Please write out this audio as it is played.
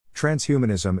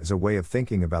Transhumanism is a way of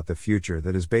thinking about the future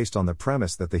that is based on the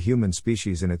premise that the human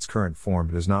species in its current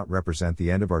form does not represent the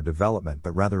end of our development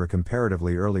but rather a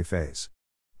comparatively early phase.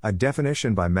 A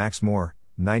definition by Max More,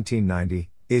 1990,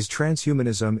 is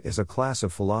transhumanism is a class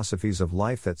of philosophies of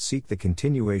life that seek the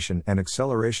continuation and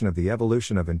acceleration of the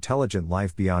evolution of intelligent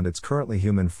life beyond its currently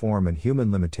human form and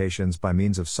human limitations by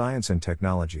means of science and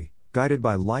technology, guided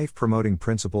by life-promoting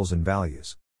principles and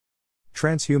values.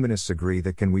 Transhumanists agree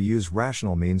that can we use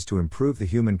rational means to improve the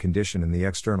human condition in the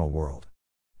external world.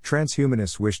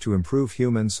 Transhumanists wish to improve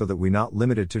humans so that we not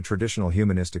limited to traditional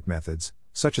humanistic methods,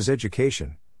 such as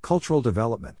education, cultural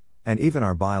development, and even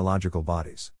our biological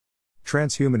bodies.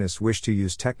 Transhumanists wish to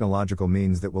use technological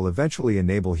means that will eventually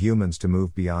enable humans to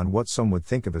move beyond what some would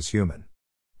think of as human.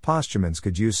 Posthumans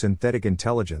could use synthetic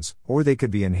intelligence, or they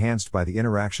could be enhanced by the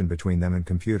interaction between them and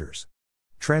computers.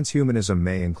 Transhumanism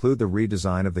may include the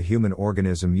redesign of the human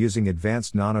organism using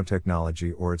advanced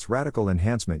nanotechnology or its radical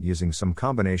enhancement using some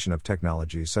combination of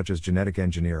technologies such as genetic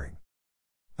engineering.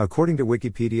 According to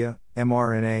Wikipedia,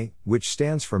 mRNA, which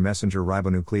stands for messenger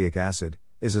ribonucleic acid,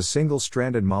 is a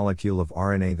single-stranded molecule of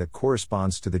RNA that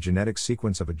corresponds to the genetic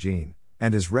sequence of a gene,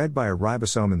 and is read by a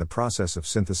ribosome in the process of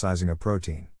synthesizing a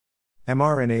protein.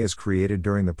 mRNA is created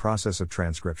during the process of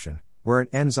transcription, where an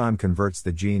enzyme converts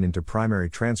the gene into primary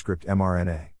transcript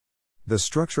mRNA. The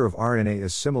structure of RNA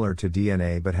is similar to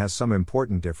DNA but has some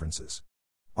important differences.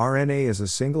 RNA is a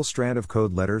single strand of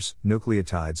code letters,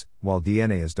 nucleotides, while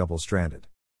DNA is double-stranded.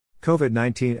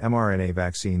 COVID-19 mRNA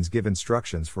vaccines give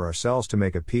instructions for our cells to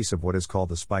make a piece of what is called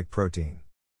the spike protein.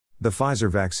 The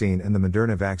Pfizer vaccine and the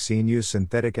Moderna vaccine use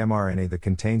synthetic mRNA that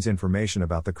contains information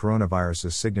about the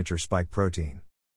coronavirus's signature spike protein.